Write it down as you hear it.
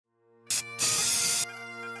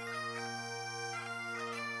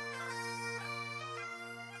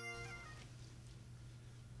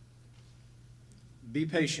Be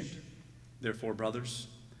patient, therefore, brothers,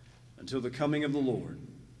 until the coming of the Lord.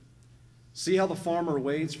 See how the farmer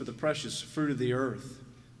waits for the precious fruit of the earth,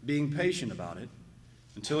 being patient about it,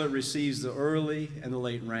 until it receives the early and the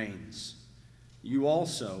late rains. You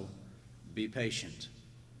also be patient.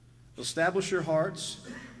 Establish your hearts,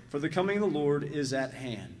 for the coming of the Lord is at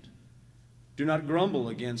hand. Do not grumble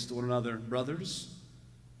against one another, brothers,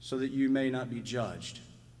 so that you may not be judged.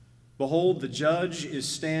 Behold, the judge is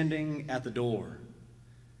standing at the door.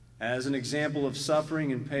 As an example of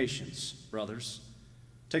suffering and patience, brothers,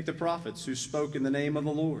 take the prophets who spoke in the name of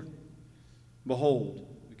the Lord. Behold,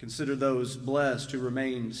 consider those blessed who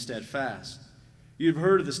remain steadfast. You have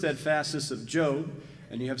heard of the steadfastness of Job,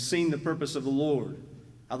 and you have seen the purpose of the Lord,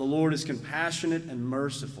 how the Lord is compassionate and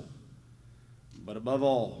merciful. But above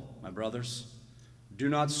all, my brothers, do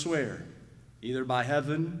not swear, either by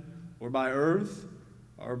heaven or by earth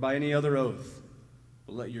or by any other oath,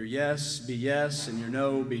 but let your yes be yes and your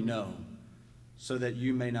no be no, so that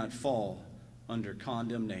you may not fall under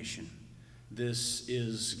condemnation. This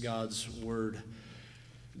is God's word.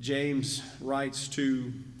 James writes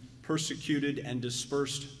to persecuted and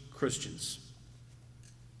dispersed Christians,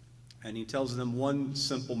 and he tells them one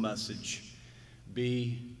simple message: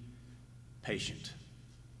 be patient.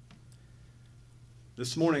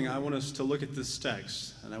 This morning, I want us to look at this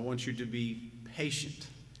text, and I want you to be patient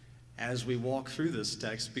as we walk through this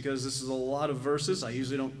text, because this is a lot of verses. I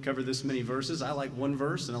usually don't cover this many verses. I like one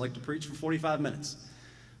verse, and I like to preach for 45 minutes.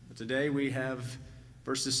 But today we have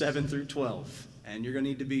verses 7 through 12, and you're going to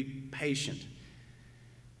need to be patient,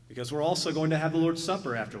 because we're also going to have the Lord's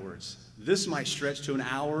Supper afterwards. This might stretch to an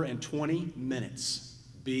hour and 20 minutes.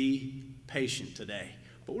 Be patient today.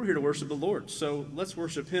 But we're here to worship the Lord, so let's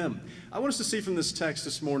worship Him. I want us to see from this text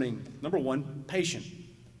this morning, number one, patient.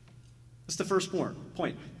 That's the first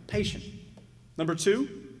point, patient. Number two,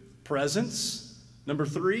 presence. Number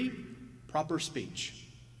three, proper speech.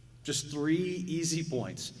 Just three easy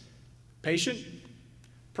points: patient,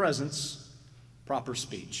 presence, proper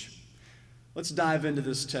speech. Let's dive into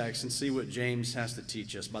this text and see what James has to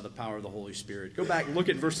teach us by the power of the Holy Spirit. Go back and look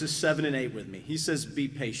at verses 7 and 8 with me. He says, be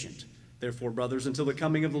patient, therefore, brothers, until the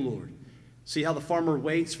coming of the Lord. See how the farmer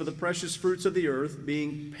waits for the precious fruits of the earth,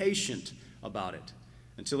 being patient about it,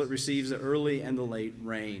 until it receives the early and the late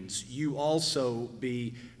rains. You also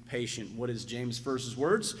be patient. What is James' first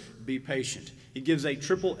words? Be patient. He gives a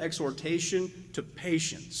triple exhortation to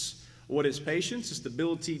patience. What is patience? It's the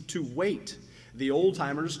ability to wait. The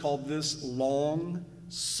old-timers called this long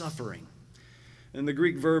suffering. And the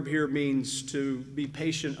Greek verb here means to be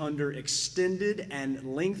patient under extended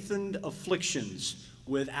and lengthened afflictions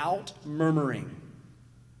without murmuring.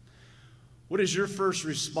 What is your first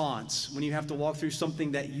response when you have to walk through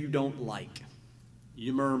something that you don't like?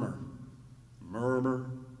 You murmur.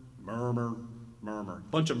 Murmur, murmur, murmur.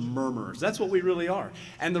 Bunch of murmurers. That's what we really are.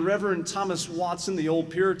 And the Reverend Thomas Watson, the old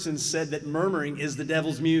Puritan, said that murmuring is the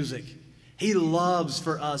devil's music. He loves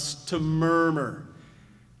for us to murmur,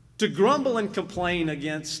 to grumble and complain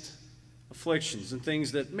against afflictions and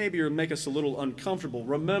things that maybe make us a little uncomfortable.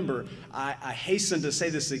 Remember, I hasten to say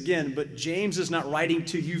this again, but James is not writing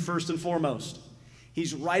to you first and foremost.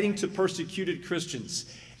 He's writing to persecuted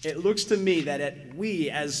Christians. It looks to me that we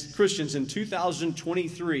as Christians in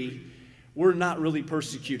 2023, we're not really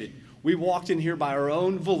persecuted. We walked in here by our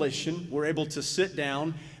own volition. We're able to sit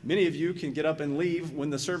down. Many of you can get up and leave when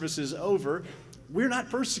the service is over. We're not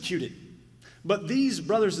persecuted. But these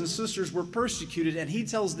brothers and sisters were persecuted, and he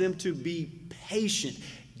tells them to be patient.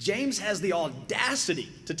 James has the audacity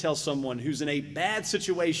to tell someone who's in a bad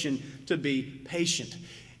situation to be patient.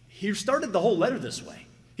 He started the whole letter this way.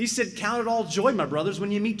 He said, count it all joy, my brothers,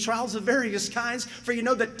 when you meet trials of various kinds, for you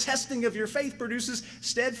know the testing of your faith produces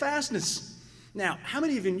steadfastness. Now, how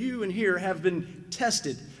many of you in here have been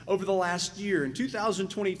tested over the last year in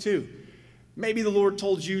 2022? Maybe the Lord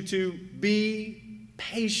told you to be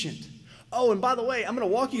patient. Oh, and by the way, I'm going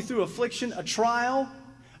to walk you through affliction, a trial,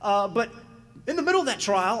 but in the middle of that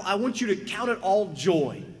trial, I want you to count it all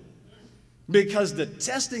joy, because the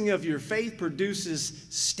testing of your faith produces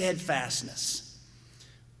steadfastness.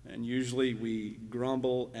 And usually we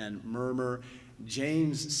grumble and murmur.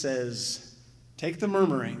 James says, take the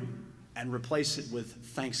murmuring and replace it with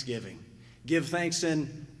thanksgiving. Give thanks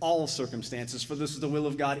in all circumstances, for this is the will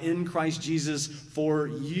of God in Christ Jesus for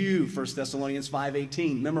you. 1 Thessalonians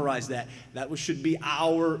 5:18. Memorize that. That should be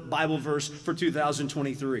our Bible verse for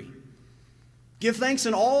 2023. Give thanks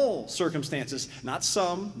in all circumstances. Not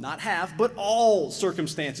some, not half, but all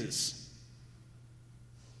circumstances.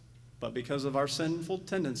 But because of our sinful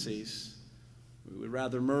tendencies, we would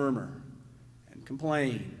rather murmur and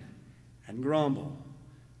complain and grumble.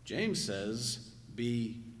 James says,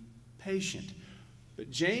 be patient. But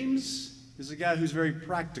James is a guy who's very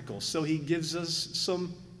practical, so he gives us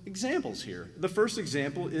some examples here. The first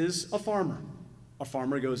example is a farmer. A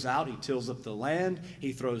farmer goes out, he tills up the land,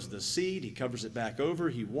 he throws the seed, he covers it back over,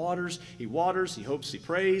 he waters, he hopes, he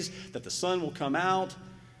prays that the sun will come out.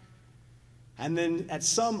 And then at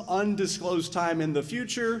some undisclosed time in the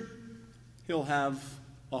future, he'll have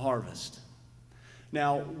a harvest.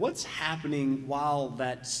 Now, what's happening while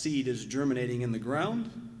that seed is germinating in the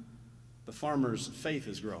ground? The farmer's faith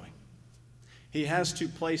is growing. He has to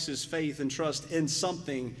place his faith and trust in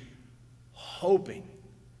something, hoping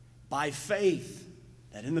by faith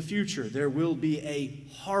that in the future there will be a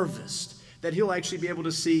harvest that he'll actually be able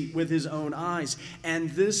to see with his own eyes. And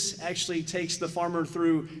this actually takes the farmer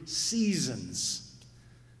through seasons.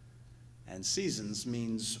 And seasons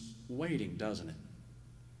means waiting, doesn't it?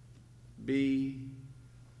 Be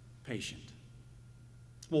patient.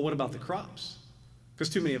 Well, what about the crops? Because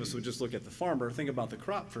too many of us would just look at the farmer. Think about the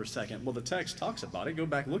crop for a second. Well, the text talks about it. Go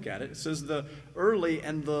back, look at it. It says the early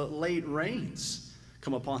and the late rains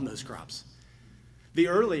come upon those crops. The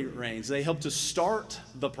early rains, they help to start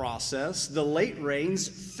the process. The late rains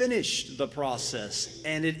finish the process.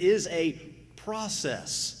 And it is a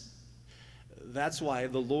process. That's why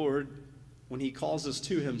the Lord, when he calls us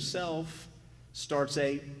to himself, starts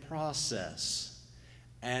a process.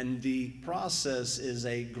 And the process is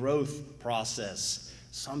a growth process.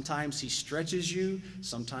 Sometimes he stretches you,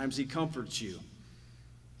 sometimes he comforts you.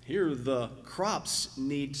 Here, the crops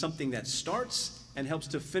need something that starts and helps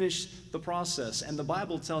to finish the process. And the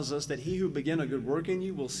Bible tells us that he who began a good work in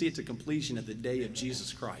you will see it to completion at the day of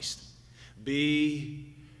Jesus Christ.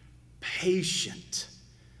 Be patient.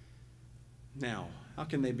 Now, how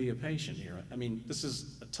can they be a patient here? I mean, this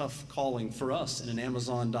is a tough calling for us in an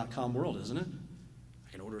Amazon.com world, isn't it?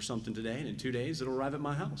 I can order something today, and in 2 days, it'll arrive at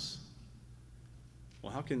my house.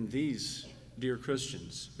 Well, how can these dear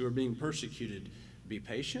Christians who are being persecuted be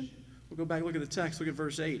patient? We'll go back and look at the text. Look at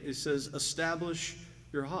verse 8. It says, establish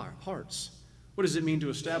your hearts. What does it mean to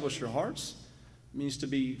establish your hearts? It means to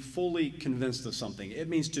be fully convinced of something. It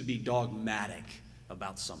means to be dogmatic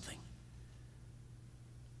about something.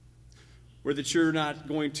 Where that you're not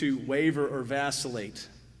going to waver or vacillate.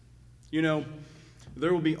 You know,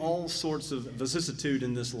 there will be all sorts of vicissitude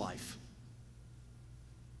in this life.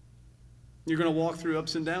 You're going to walk through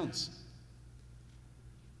ups and downs.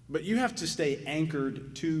 But you have to stay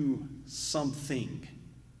anchored to something.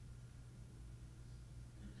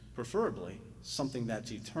 Preferably something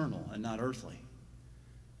that's eternal and not earthly.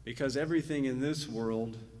 Because everything in this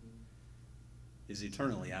world is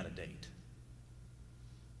eternally out of date.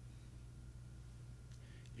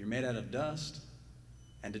 You're made out of dust,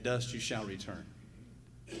 and to dust you shall return.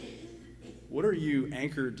 What are you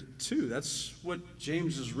anchored to? That's what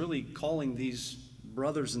James is really calling these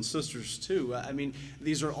brothers and sisters to. I mean,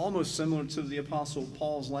 these are almost similar to the Apostle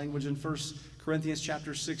Paul's language in 1 Corinthians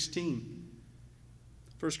chapter 16.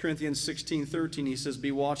 1 Corinthians 16:13, he says,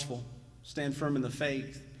 be watchful, stand firm in the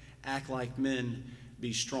faith, act like men,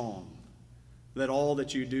 be strong. Let all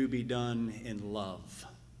that you do be done in love.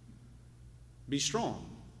 Be strong.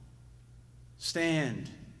 Stand.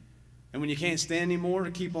 And when you can't stand anymore,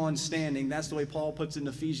 keep on standing. That's the way Paul puts it in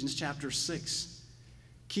Ephesians chapter 6.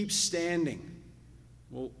 Keep standing.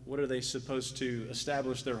 Well, what are they supposed to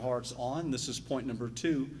establish their hearts on? This is point number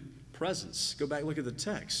 2, presence. Go back, look at the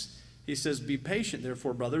text. He says, be patient,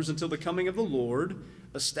 therefore, brothers, until the coming of the Lord.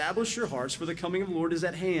 Establish your hearts, for the coming of the Lord is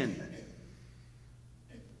at hand.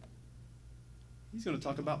 He's going to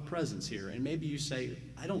talk about presence here. And maybe you say,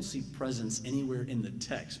 I don't see presence anywhere in the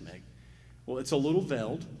text, Meg. Well, it's a little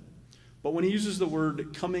veiled. But when he uses the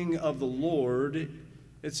word coming of the Lord,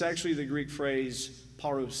 it's actually the Greek phrase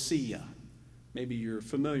parousia. Maybe you're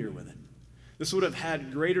familiar with it. This would have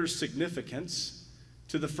had greater significance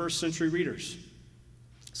to the first century readers.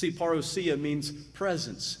 See, parousia means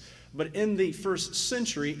presence. But in the first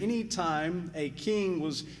century, anytime a king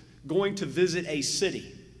was going to visit a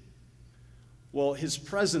city, well, his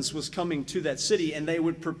presence was coming to that city, and they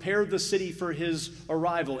would prepare the city for his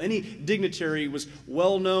arrival. Any dignitary was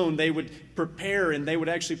well known. They would prepare, and they would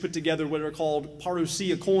actually put together what are called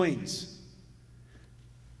parousia coins,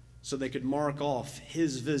 so they could mark off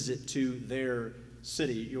his visit to their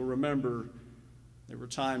city. You'll remember there were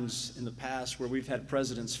times in the past where we've had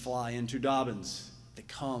presidents fly into Dobbins. They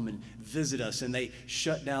come and visit us, and they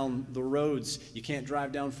shut down the roads. You can't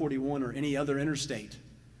drive down 41 or any other interstate.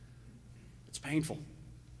 It's painful.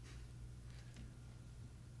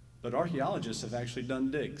 But archaeologists have actually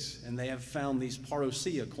done digs, and they have found these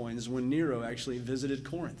parousia coins when Nero actually visited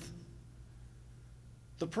Corinth.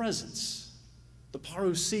 The presence, the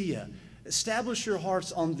parousia, Establish your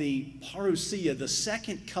hearts on the parousia, the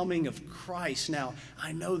second coming of Christ. Now,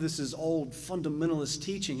 I know this is old fundamentalist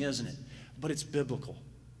teaching, isn't it? But it's biblical.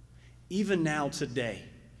 Even now, today,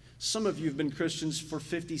 some of you have been Christians for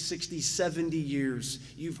 50, 60, 70 years.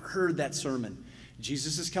 You've heard that sermon.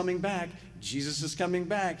 Jesus is coming back. Jesus is coming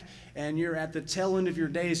back. And you're at the tail end of your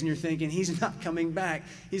days and you're thinking, he's not coming back.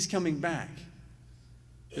 He's coming back.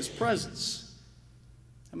 His presence.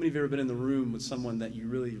 How many of you have ever been in the room with someone that you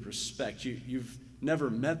really respect? You've never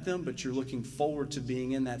met them, but you're looking forward to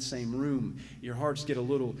being in that same room. Your hearts get a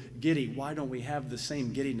little giddy. Why don't we have the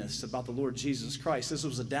same giddiness about the Lord Jesus Christ? This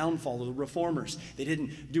was a downfall of the reformers. They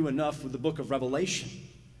didn't do enough with the book of Revelation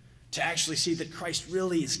to actually see that Christ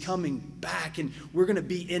really is coming back, and we're going to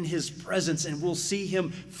be in his presence, and we'll see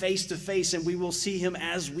him face to face, and we will see him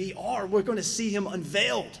as we are. We're going to see him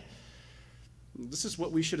unveiled. This is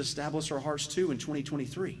what we should establish our hearts to in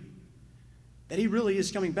 2023. That he really is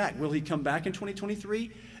coming back. Will he come back in 2023?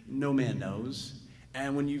 No man knows.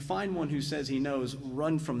 And when you find one who says he knows,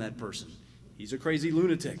 run from that person. He's a crazy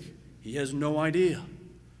lunatic. He has no idea.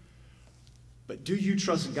 But do you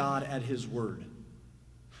trust God at his word?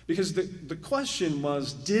 Because the question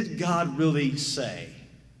was, did God really say?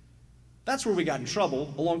 That's where we got in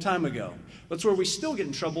trouble a long time ago. That's where we still get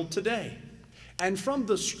in trouble today. And from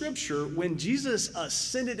the scripture, when Jesus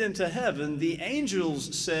ascended into heaven, the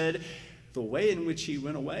angels said, the way in which he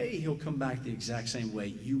went away, he'll come back the exact same way.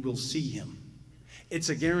 You will see him. It's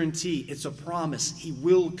a guarantee. It's a promise. He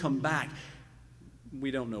will come back. We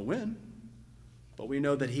don't know when, but we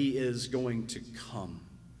know that he is going to come.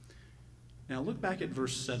 Now look back at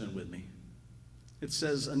verse 7 with me. It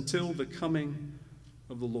says, until the coming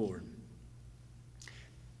of the Lord.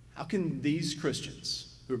 How can these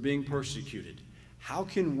Christians who are being persecuted, how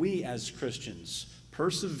can we as Christians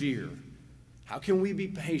persevere? How can we be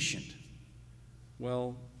patient?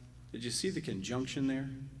 Well, did you see the conjunction there?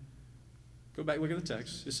 Go back, look at the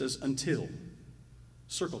text. It says, until.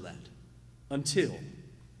 Circle that. Until.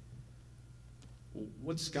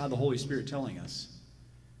 What's God the Holy Spirit telling us?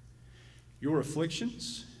 Your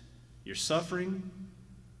afflictions, your suffering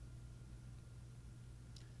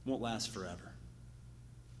won't last forever.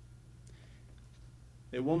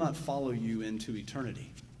 It will not follow you into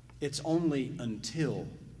eternity. It's only until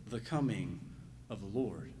the coming of the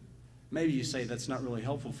Lord. Maybe you say, that's not really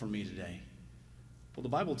helpful for me today. Well, the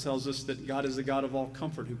Bible tells us that God is the God of all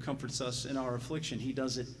comfort who comforts us in our affliction. He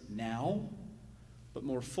does it now, but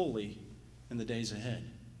more fully in the days ahead.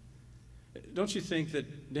 Don't you think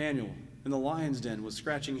that Daniel in the lion's den was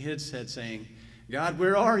scratching his head saying, God,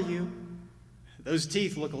 where are you? Those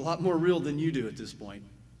teeth look a lot more real than you do at this point.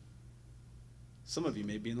 Some of you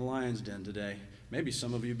may be in the lion's den today. Maybe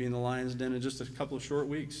some of you be in the lion's den in just a couple of short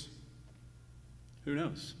weeks. Who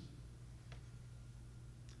knows?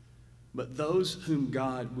 But those whom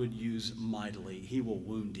God would use mightily, he will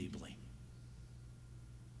wound deeply.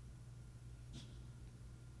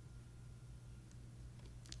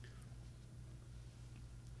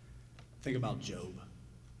 Think about Job.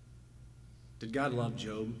 Did God love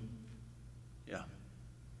Job? Yeah.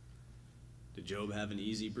 Did Job have an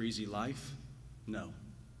easy breezy life? No.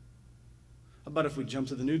 How about if we jump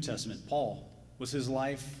to the New Testament? Paul, was his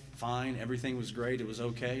life fine? Everything was great? It was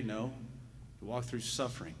okay? No. He walked through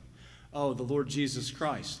suffering. Oh, the Lord Jesus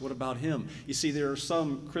Christ. What about him? You see, there are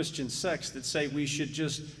some Christian sects that say we should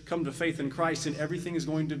just come to faith in Christ and everything is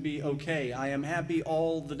going to be okay. I am happy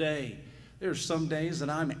all the day. There are some days that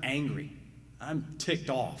I'm angry. I'm ticked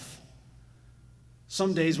off.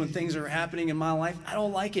 Some days when things are happening in my life, I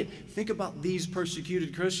don't like it. Think about these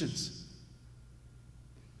persecuted Christians.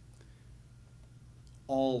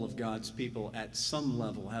 All of God's people at some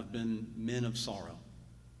level have been men of sorrow,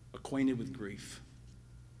 acquainted with grief.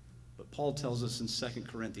 But Paul tells us in 2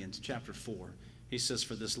 Corinthians chapter 4, he says,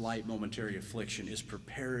 for this light momentary affliction is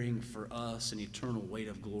preparing for us an eternal weight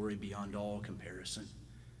of glory beyond all comparison.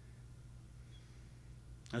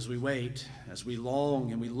 As we wait, as we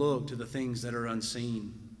long and we look to the things that are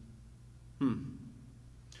unseen,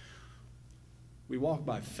 we walk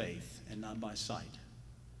by faith and not by sight.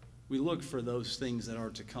 We look for those things that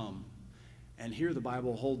are to come. And here the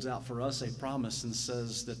Bible holds out for us a promise and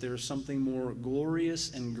says that there is something more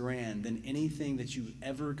glorious and grand than anything that you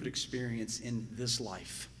ever could experience in this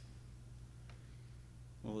life.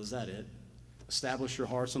 Well, is that it? Establish your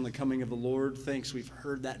hearts on the coming of the Lord. Thanks, we've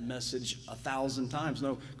heard that message 1,000 times.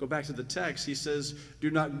 No, go back to the text. He says, do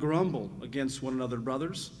not grumble against one another,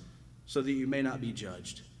 brothers, so that you may not be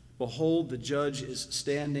judged. Behold, the judge is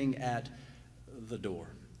standing at the door.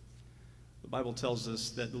 The Bible tells us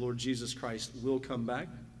that the Lord Jesus Christ will come back.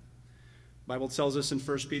 The Bible tells us in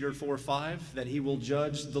 1 Peter 4:5 that he will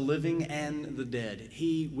judge the living and the dead.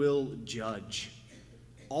 He will judge.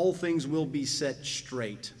 All things will be set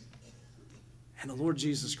straight. And the Lord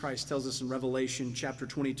Jesus Christ tells us in Revelation chapter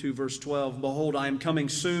 22, verse 12, "Behold, I am coming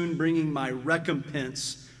soon, bringing my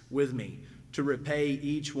recompense with me to repay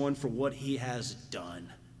each one for what he has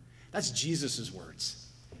done." That's Jesus' words.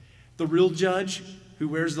 The real judge who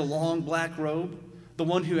wears the long black robe, the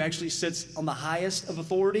one who actually sits on the highest of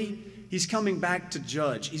authority, he's coming back to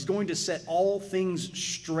judge. He's going to set all things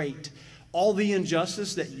straight. All the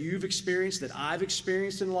injustice that you've experienced, that I've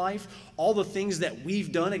experienced in life, all the things that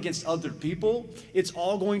we've done against other people, it's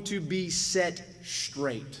all going to be set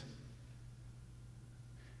straight.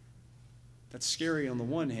 That's scary on the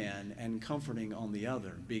one hand and comforting on the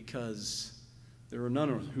other, because there are none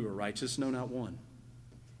who are righteous, no, not one.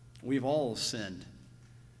 We've all sinned.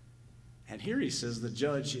 And here he says the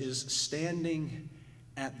judge is standing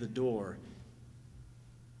at the door.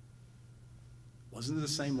 Wasn't it the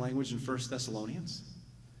same language in 1 Thessalonians?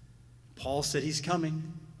 Paul said he's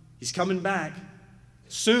coming. He's coming back.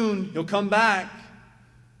 Soon he'll come back.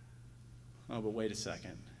 Oh, but wait a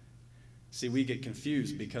second. See, we get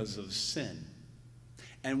confused because of sin.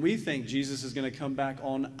 And we think Jesus is going to come back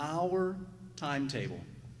on our timetable.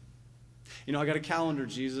 You know, I got a calendar,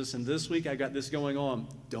 Jesus, and this week I got this going on.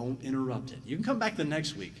 Don't interrupt it. You can come back the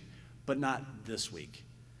next week, but not this week.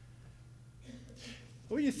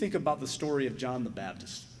 What do you think about the story of John the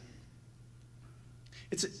Baptist?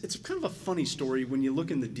 It's kind of a funny story when you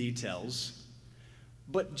look in the details,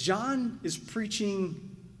 but John is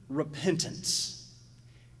preaching repentance.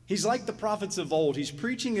 He's like the prophets of old. He's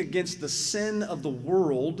preaching against the sin of the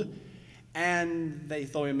world, and they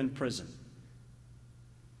throw him in prison.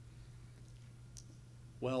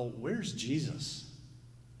 Well, where's Jesus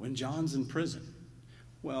when John's in prison?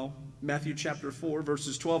 Well, Matthew chapter 4,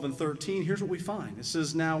 verses 12 and 13, here's what we find. It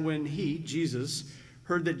says, "Now when he," Jesus,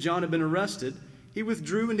 "heard that John had been arrested, he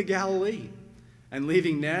withdrew into Galilee. And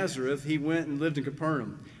leaving Nazareth, he went and lived in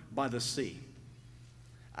Capernaum by the sea."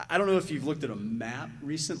 I don't know if you've looked at a map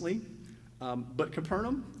recently, but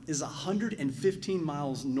Capernaum is 115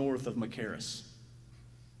 miles north of Machaerus.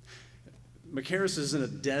 Machaerus is in a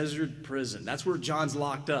desert prison. That's where John's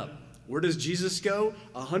locked up. Where does Jesus go?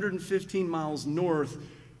 115 miles north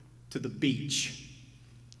to the beach.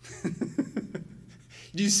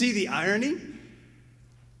 Do you see the irony?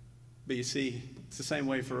 But you see, it's the same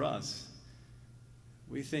way for us.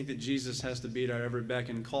 We think that Jesus has to be at our every beck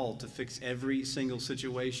and call to fix every single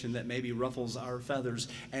situation that maybe ruffles our feathers.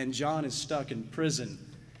 And John is stuck in prison.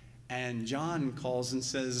 And John calls and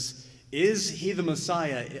says, "Is he the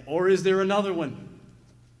Messiah, or is there another one?"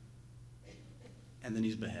 And then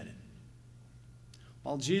he's beheaded.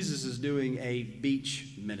 While Jesus is doing a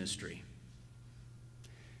beach ministry.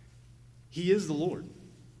 He is the Lord.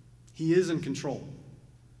 He is in control.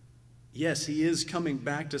 Yes, he is coming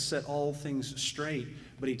back to set all things straight,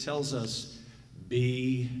 but he tells us,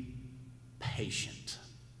 be patient.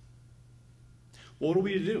 What are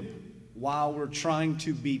we to do while we're trying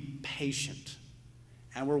to be patient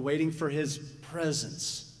and we're waiting for his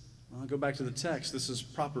presence? Well, I'll go back to the text. This is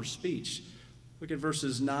proper speech. Look at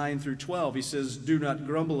verses 9 through 12. He says, "Do not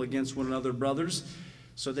grumble against one another, brothers,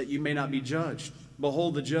 so that you may not be judged.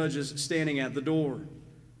 Behold, the judge is standing at the door.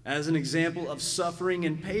 As an example of suffering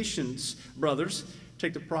and patience, brothers,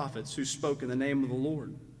 take the prophets who spoke in the name of the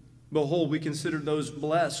Lord. Behold, we consider those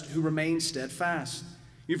blessed who remain steadfast.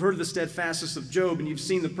 You've heard of the steadfastness of Job, and you've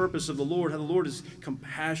seen the purpose of the Lord, how the Lord is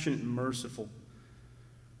compassionate and merciful."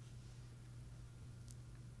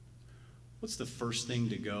 What's the first thing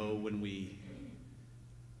to go when we're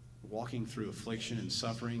walking through affliction and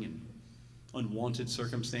suffering and unwanted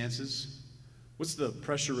circumstances? What's the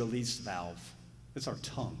pressure release valve? It's our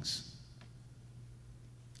tongues.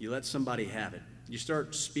 You let somebody have it. You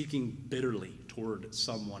start speaking bitterly toward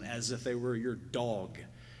someone as if they were your dog.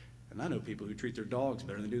 And I know people who treat their dogs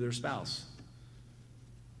better than they do their spouse.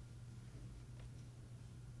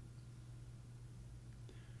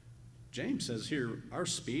 James says here, our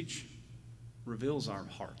speech reveals our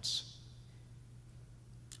hearts.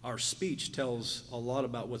 Our speech tells a lot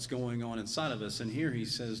about what's going on inside of us. And here he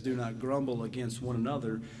says, "Do not grumble against one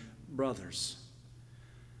another, brothers."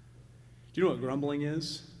 Do you know what grumbling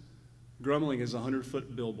is? Grumbling is a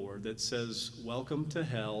 100-foot billboard that says, "Welcome to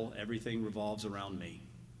hell, everything revolves around me."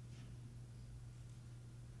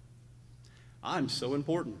 I'm so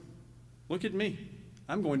important. Look at me.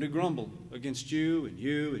 I'm going to grumble against you and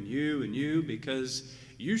you and you and you because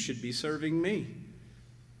you should be serving me.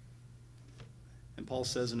 And Paul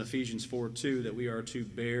says in Ephesians 4:2 that we are to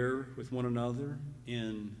bear with one another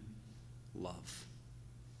in love.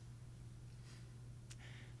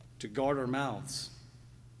 to guard our mouths.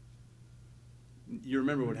 You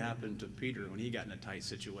remember what happened to Peter when he got in a tight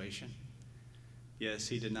situation. Yes,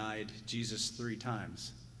 he denied Jesus 3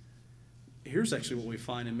 times. Here's actually what we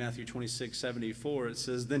find in Matthew 26:74. It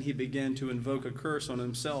says, "Then he began to invoke a curse on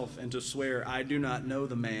himself and to swear, 'I do not know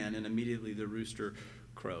the man.' And immediately the rooster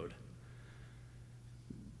crowed."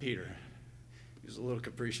 Peter, he was a little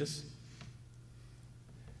capricious,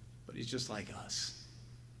 but he's just like us.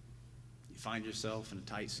 You find yourself in a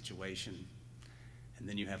tight situation, and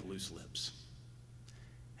then you have loose lips.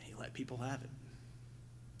 And you let people have it.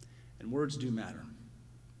 And words do matter,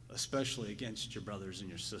 especially against your brothers and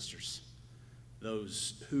your sisters,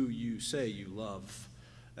 those who you say you love,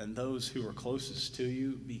 and those who are closest to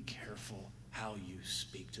you. Be careful how you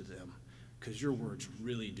speak to them, because your words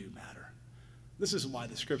really do matter. This is why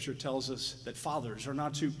the scripture tells us that fathers are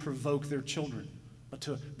not to provoke their children, but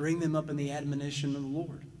to bring them up in the admonition of the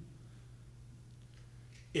Lord.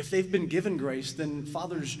 If they've been given grace, then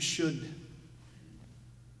fathers should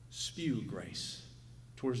spew grace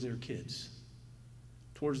towards their kids,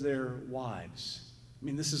 towards their wives. I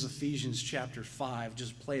mean, this is Ephesians chapter 5,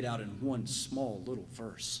 just played out in one small little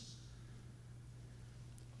verse.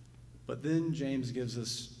 But then James gives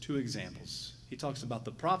us 2 examples. He talks about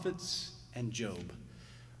the prophets and Job.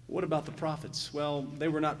 What about the prophets? Well, they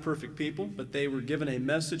were not perfect people, but they were given a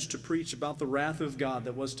message to preach about the wrath of God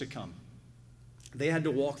that was to come. They had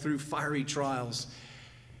to walk through fiery trials.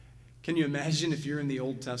 Can you imagine if you're in the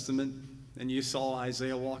Old Testament and you saw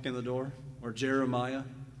Isaiah walk in the door, or Jeremiah?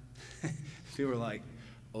 People were like,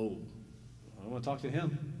 "Oh, I don't want to talk to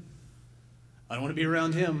him. I don't want to be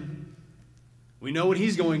around him. We know what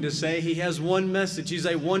he's going to say. He has one message. He's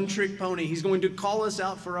a one-trick pony. He's going to call us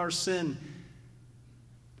out for our sin."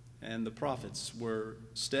 And the prophets were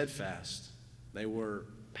steadfast. They were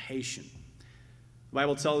patient. The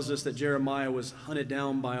Bible tells us that Jeremiah was hunted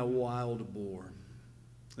down by a wild boar.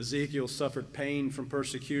 Ezekiel suffered pain from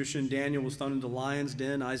persecution. Daniel was thrown into the lion's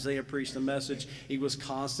den. Isaiah preached the message. He was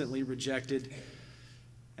constantly rejected.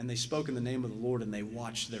 And they spoke in the name of the Lord, and they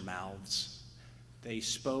watched their mouths. They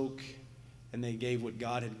spoke, and they gave what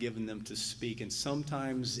God had given them to speak. And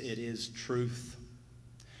sometimes it is truth.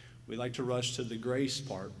 We like to rush to the grace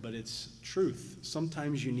part, but it's truth.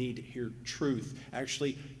 Sometimes you need to hear truth.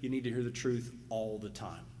 Actually, you need to hear the truth all the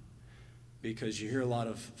time, because you hear a lot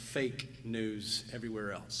of fake news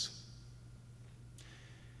everywhere else.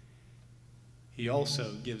 He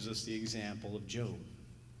also gives us the example of Job.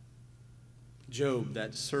 Job,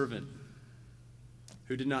 that servant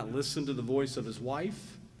who did not listen to the voice of his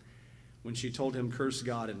wife when she told him, "Curse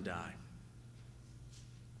God and die."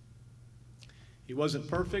 He wasn't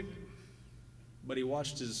perfect, but he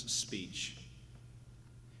watched his speech.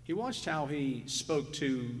 He watched how he spoke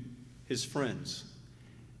to his friends.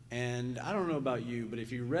 And I don't know about you, but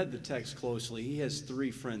if you read the text closely, he has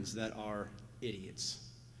 3 friends that are idiots.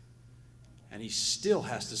 And he still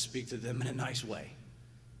has to speak to them in a nice way.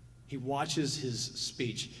 He watches his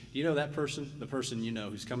speech. You know that person? The person you know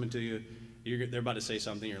who's coming to you, they're about to say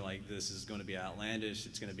something, you're like, this is going to be outlandish,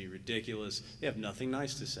 it's going to be ridiculous. They have nothing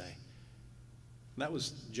nice to say. That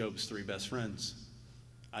was Job's 3 best friends.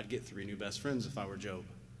 I'd get 3 new best friends if I were Job.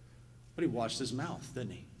 But he watched his mouth,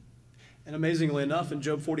 didn't he? And amazingly enough, in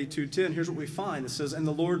Job 42:10, here's what we find. It says, "And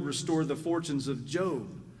the Lord restored the fortunes of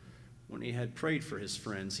Job when he had prayed for his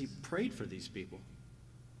friends." He prayed for these people.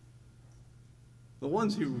 The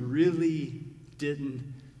ones who really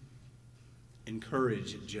didn't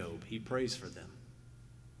encourage Job, he prays for them.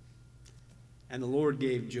 And the Lord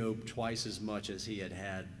gave Job twice as much as he had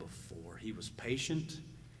had before. He was patient,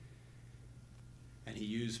 and he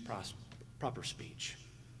used proper speech.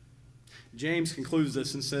 James concludes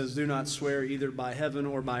this and says, "Do not swear either by heaven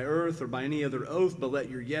or by earth or by any other oath, but let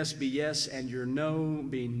your yes be yes and your no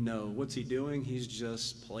be no." What's he doing? He's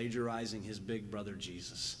just plagiarizing his big brother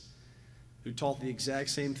Jesus, who taught the exact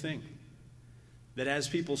same thing. That as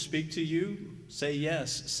people speak to you, say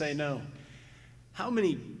yes, say no. How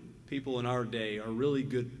many people in our day are really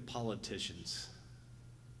good politicians?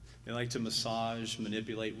 They like to massage,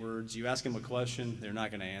 manipulate words. You ask them a question, they're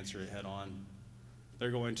not going to answer it head on.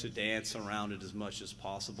 They're going to dance around it as much as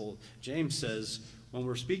possible. James says, when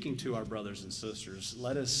we're speaking to our brothers and sisters,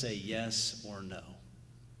 let us say yes or no.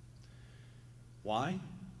 Why?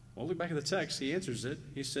 Well, look back at the text. He answers it.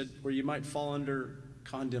 He said, where you might fall under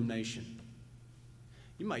condemnation.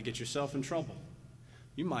 You might get yourself in trouble.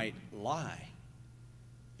 You might lie.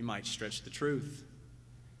 You might stretch the truth.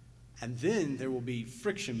 And then there will be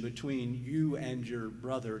friction between you and your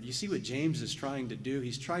brother. You see what James is trying to do?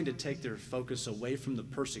 He's trying to take their focus away from the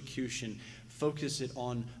persecution, focus it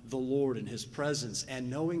on the Lord and his presence, and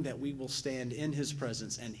knowing that we will stand in his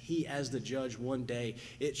presence and he as the judge one day,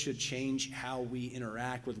 it should change how we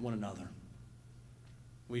interact with one another.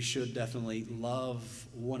 We should definitely love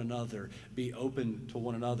one another, be open to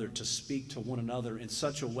one another, to speak to one another in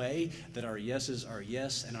such a way that our yeses are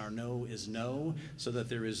yes and our no is no, so that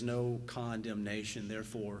there is no condemnation.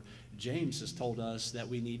 Therefore, James has told us that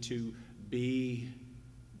we need to be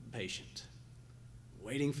patient,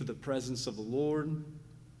 waiting for the presence of the Lord,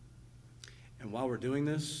 and while we're doing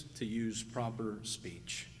this, to use proper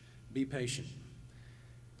speech. Be patient.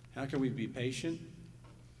 How can we be patient?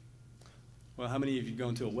 Well, how many of you have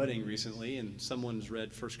gone to a wedding recently and someone's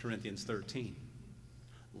read 1 Corinthians 13?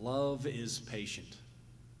 Love is patient.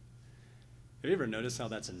 Have you ever noticed how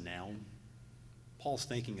that's a noun? Paul's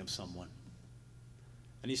thinking of someone.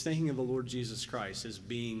 And he's thinking of the Lord Jesus Christ as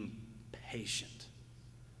being patient.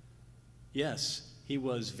 Yes, he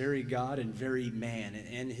was very God and very man. And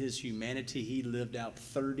in his humanity, he lived out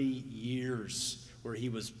 30 years where he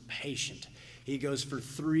was patient. He goes for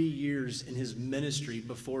 3 years in his ministry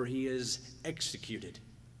before he is executed.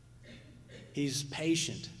 He's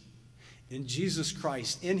patient. And Jesus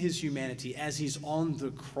Christ, in his humanity, as he's on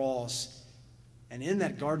the cross and in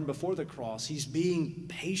that garden before the cross, he's being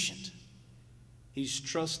patient. He's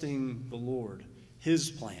trusting the Lord,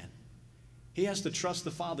 his plan. He has to trust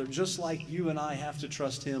the Father just like you and I have to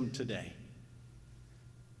trust him today.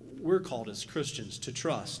 We're called as Christians to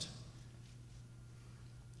trust,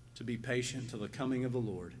 to be patient till the coming of the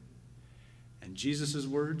Lord. And Jesus'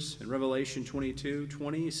 words in Revelation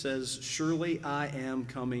 22:20 says, "Surely I am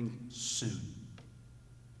coming soon."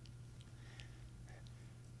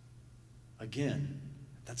 Again,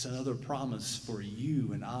 that's another promise for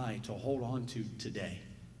you and I to hold on to today.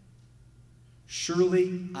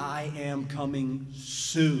 Surely I am coming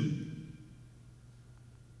soon.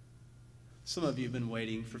 Some of you have been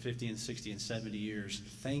waiting for 50 and 60 and 70 years.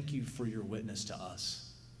 Thank you for your witness to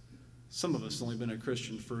us. Some of us have only been a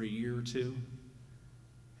Christian for a year or two,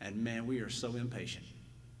 and man, we are so impatient.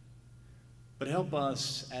 But help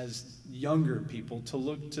us as younger people to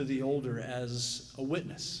look to the older as a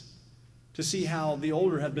witness, to see how the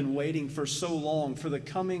older have been waiting for so long for the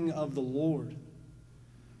coming of the Lord.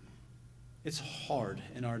 It's hard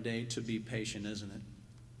in our day to be patient, isn't it?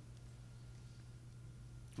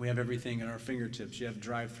 We have everything at our fingertips. You have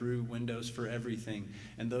drive-through windows for everything,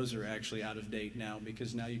 and those are actually out of date now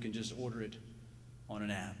because now you can just order it on an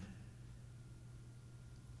app.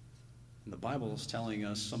 And the Bible is telling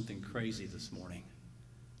us something crazy this morning,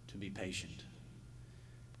 to be patient.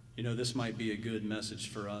 You know, this might be a good message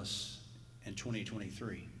for us in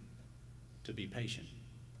 2023, to be patient.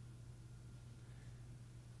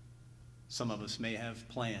 Some of us may have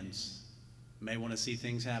plans, may want to see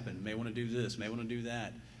things happen, may want to do this, may want to do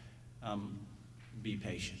that. Be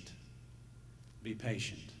patient. Be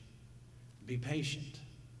patient. Be patient.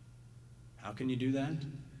 How can you do that?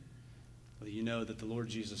 Well, you know that the Lord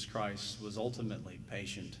Jesus Christ was ultimately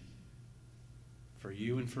patient for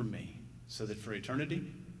you and for me, so that for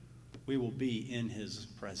eternity, we will be in his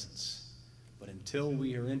presence. But until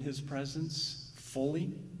we are in his presence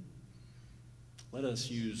fully, let us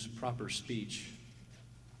use proper speech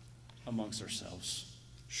amongst ourselves.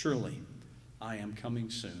 Surely I am coming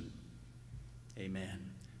soon.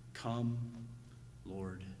 Amen. Come,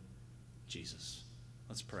 Lord Jesus.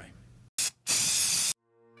 Let's pray.